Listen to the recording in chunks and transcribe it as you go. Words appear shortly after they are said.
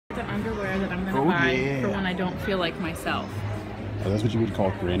underwear that I'm gonna buy for when I don't feel like myself. Oh, that's what you would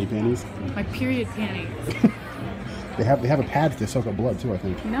call granny panties? My period panties. They have a pad to soak up blood too, I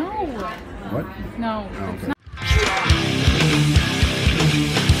think. No. What? No. Oh, okay.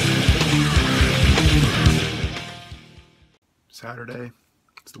 Saturday.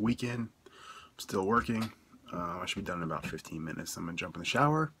 It's the weekend. I'm still working. I should be done in about 15 minutes. I'm gonna jump in the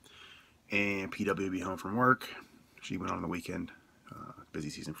shower, and PW will be home from work. She went on the weekend. Busy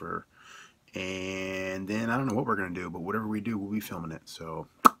season for her. And then I don't know what we're gonna do, but whatever we do, we'll be filming it. So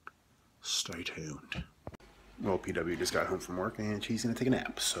stay tuned. Well, PW just got home from work, and she's gonna take a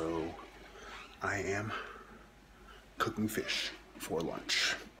nap. So I am cooking fish for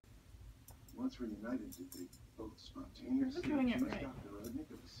lunch. Once reunited, did they both spontaneously doing it right. of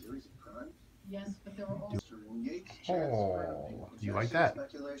a series of crimes? Yes, but there were all. Oh, do you like that?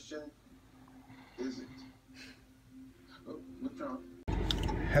 Speculation is it? Oh, what's wrong?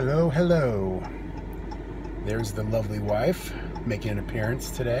 Hello, hello. There's the lovely wife making an appearance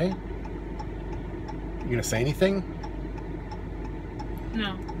today. You gonna say anything?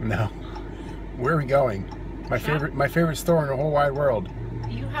 No. No. Where are we going? My favorite store in the whole wide world.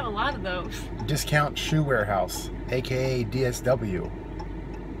 You have a lot of those. Discount Shoe Warehouse, aka DSW.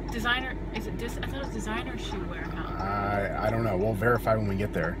 Designer, is it I thought it was Designer Shoe Warehouse. I don't know. We'll verify when we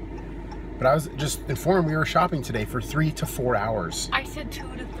get there. But I was just informed we were shopping today for 3 to 4 hours. I said 2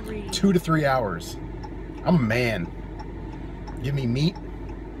 to 3. 2 to 3 hours. I'm a man. Give me meat,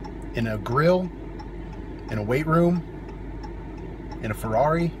 and a grill, and a weight room, and a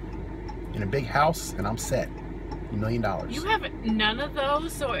Ferrari, and a big house, and I'm set. $1 million. You have none of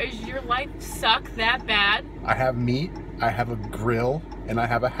those, so is your life suck that bad? I have meat, I have a grill, and I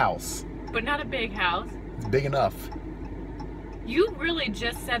have a house. But not a big house. It's big enough. You really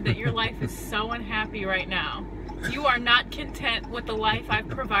just said that your life is so unhappy right now. You are not content with the life I've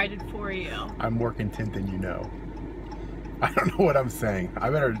provided for you. I'm more content than you know. I don't know what I'm saying. I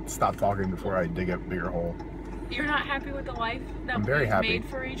better stop talking before I dig a bigger hole. You're not happy with the life that we've made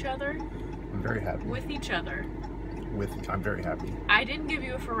for each other? I'm very happy. With each other. I'm very happy. I didn't give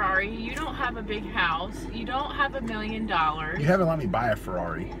you a Ferrari. You don't have a big house. You don't have $1 million. You haven't let me buy a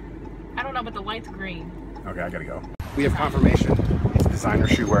Ferrari. I don't know, but the light's green. Okay, I gotta go. We have confirmation. It's Designer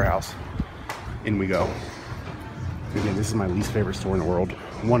Shoe Warehouse. In we go. Again, this is my least favorite store in the world.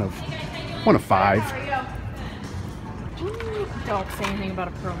 One of 5. Don't say anything about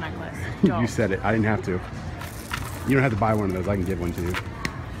a pearl necklace. You said it. I didn't have to. You don't have to buy one of those. I can give one to you.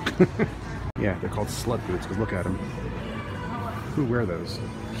 Yeah, they're called slut boots, because look at them. Who wear those?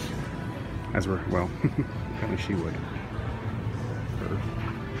 As we're, well, apparently she would. Her.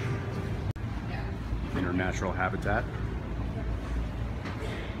 In her natural habitat.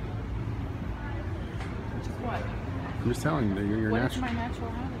 Which is what? I'm just telling you, you're What natural. is my natural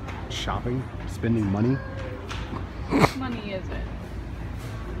habitat? Shopping, spending money. Which money is it?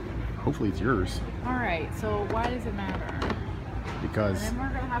 Hopefully it's yours. Alright, so why does it matter? Because and then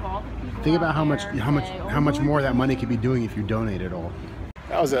we're gonna have all the people think about how much say, more that money could be doing if you donate it all.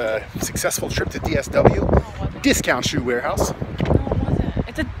 That was a successful trip to DSW. Discount Shoe Warehouse. No, it wasn't.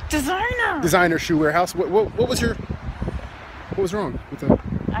 It's a Designer Shoe Warehouse. What was wrong with the...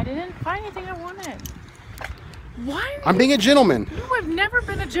 I didn't find anything I wanted. Why? I'm being a gentleman. You have never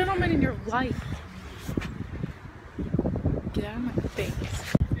been a gentleman in your life. Get out of my face.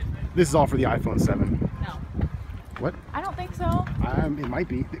 This is all for the iPhone 7. No. What? I don't think so. It might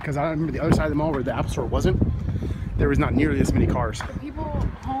be, because I remember the other side of the mall where the Apple Store wasn't. There was not nearly this many cars. The people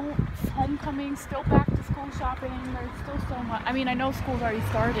homecoming, still back to school shopping. There's still so much. I mean, I know school's already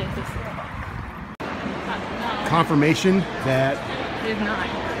started, but still. No. Confirmation that It is not.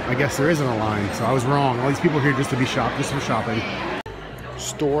 I guess there isn't a line, so I was wrong. All these people are here just for shopping.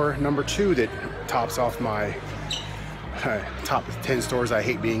 Store number 2 that tops off my top 10 stores I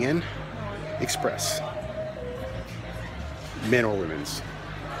hate being in. Express. Men or women's.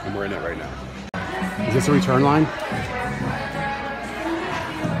 And we're in it right now. Is this a return line?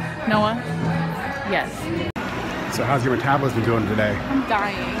 Noah? Yes. So how's your metabolism doing today? I'm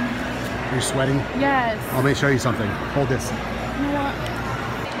dying. You're sweating? Yes. Let me show you something. Hold this. You know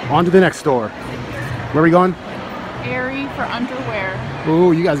what? On to the next store. Where are we going? Aerie for underwear.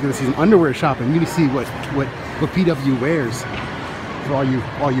 Oh, you guys are gonna see some underwear shopping. You need to see what PW wears. For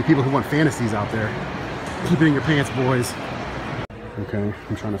all you people who want fantasies out there. Keep it in your pants, boys. Okay,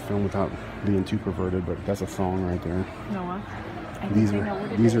 I'm trying to film without being too perverted, but that's a thong right there. Noah. These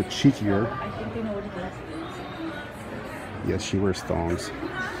are cheekier. I think they know what it is. Yes, she wears thongs.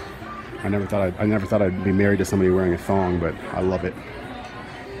 I never thought I'd be married to somebody wearing a thong, but I love it.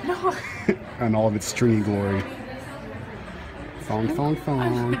 No. And all of its stringy glory. Thong, thong,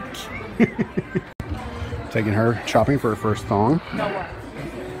 thong. Taking her shopping for her first thong. No what?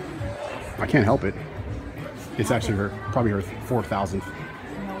 I can't help it. It's actually probably her 4,000th.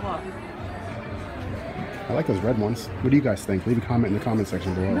 No what? I like those red ones. What do you guys think? Leave a comment in the comment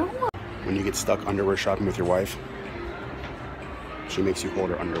section below. No what? When you get stuck underwear shopping with your wife, she makes you hold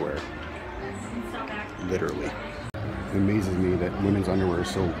her underwear. Literally. It amazes me that women's underwear is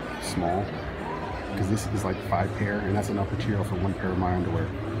so small, because this is like 5 pair, and that's enough material for 1 pair of my underwear.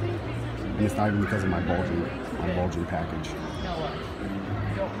 And it's not even because of my bulging package. No what?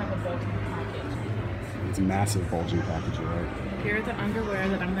 I don't have a bulging package. It's a massive bulging package, right? Here are the underwear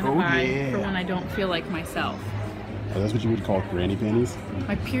that I'm gonna buy for when I don't feel like myself. Oh, that's what you would call granny panties?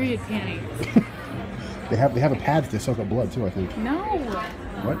 My period panties. They have a pad to soak up blood too, I think. No.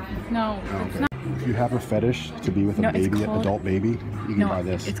 What? No. Oh, It's okay. not. If you have a fetish to be with a baby, adult baby, you can buy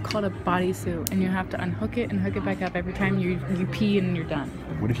this. It's called a bodysuit, and you have to unhook it and hook it back up every time you pee and you're done.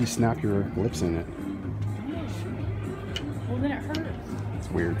 What if you snap your lips in it? Well, then it hurts. It's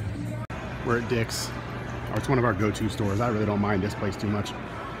weird. We're at Dick's. Oh, it's one of our go-to stores. I really don't mind this place too much.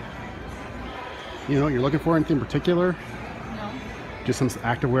 You know what you're looking for? Anything in particular? No. Just some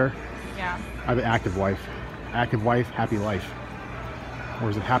activewear? Yeah. I have an active wife. Active wife, happy life. Or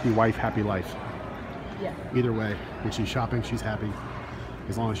is it happy wife, happy life? Yeah. Either way, when she's shopping, she's happy.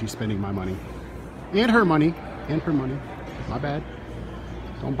 As long as she's spending my money. And her money. And her money. My bad.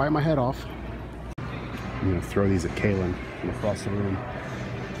 Don't bite my head off. I'm going to throw these at Kaylin from across the room.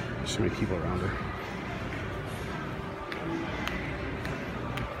 There's so many people around her.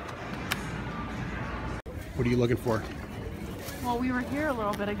 What are you looking for? Well, we were here a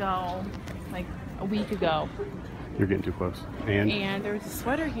little bit ago, like a week ago. You're getting too close. And there was a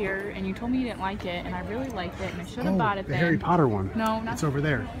sweater here, and you told me you didn't like it, and I really liked it, and I should have bought it the then. Harry Potter one. No, not It's over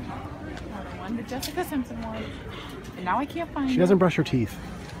there. the one, the Jessica Simpson one. And now I can't find it. She doesn't brush her teeth.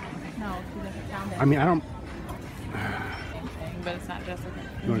 No, she doesn't sound it. I mean, I don't... Same thing, but it's not Jessica.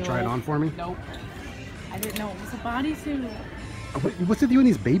 You want to try it on for me? Nope. I didn't know it was a bodysuit. What's it doing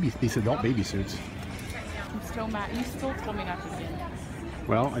these adult baby suits? I'm still mad. You still told me not to get it.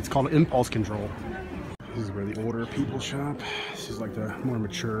 Well, it's called impulse control. This is where the older people shop. This is like the more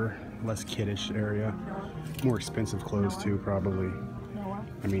mature, less kiddish area. More expensive clothes too, probably. Noah?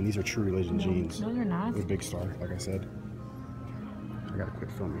 I mean, these are True Religion jeans. No, they're not. With Big Star, like I said. I gotta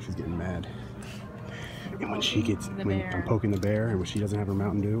quit filming. She's getting mad. And when she gets, when I'm poking the bear, and when she doesn't have her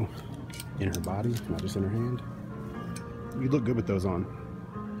Mountain Dew in her body, not just in her hand, you look good with those on.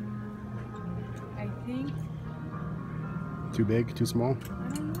 I think. Too big? Too small?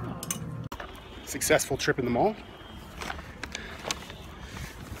 I don't know. Successful trip in the mall.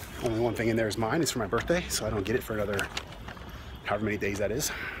 Only one thing in there is mine. It's for my birthday, so I don't get it for another however many days that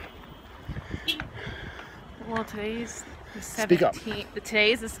is. Well, today's the 17th. Speak up.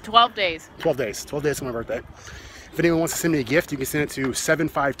 Today's is 12 days. 12 days. 12 days for my birthday. If anyone wants to send me a gift, you can send it to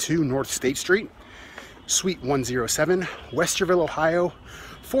 752 North State Street, Suite 107, Westerville, Ohio,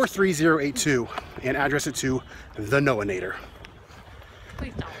 43082, and address it to the Noahnator.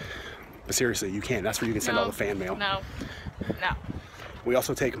 Please don't. But seriously, you can. That's where you can send all the fan mail. No. No. We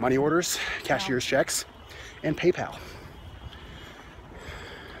also take money orders, cashier's checks, and PayPal.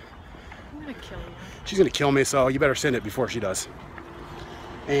 I'm gonna kill you. She's gonna kill me, so you better send it before she does.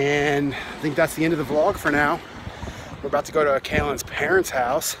 And I think that's the end of the vlog for now. We're about to go to Kaylin's parents'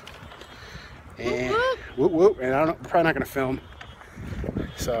 house. And whoop whoop, and we're probably not gonna film.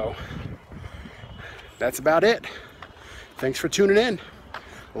 So that's about it. Thanks for tuning in.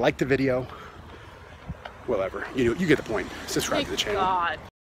 Like the video. Whatever. You get the point. Subscribe to the channel. God.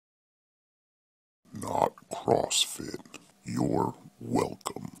 Not CrossFit. You're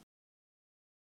welcome.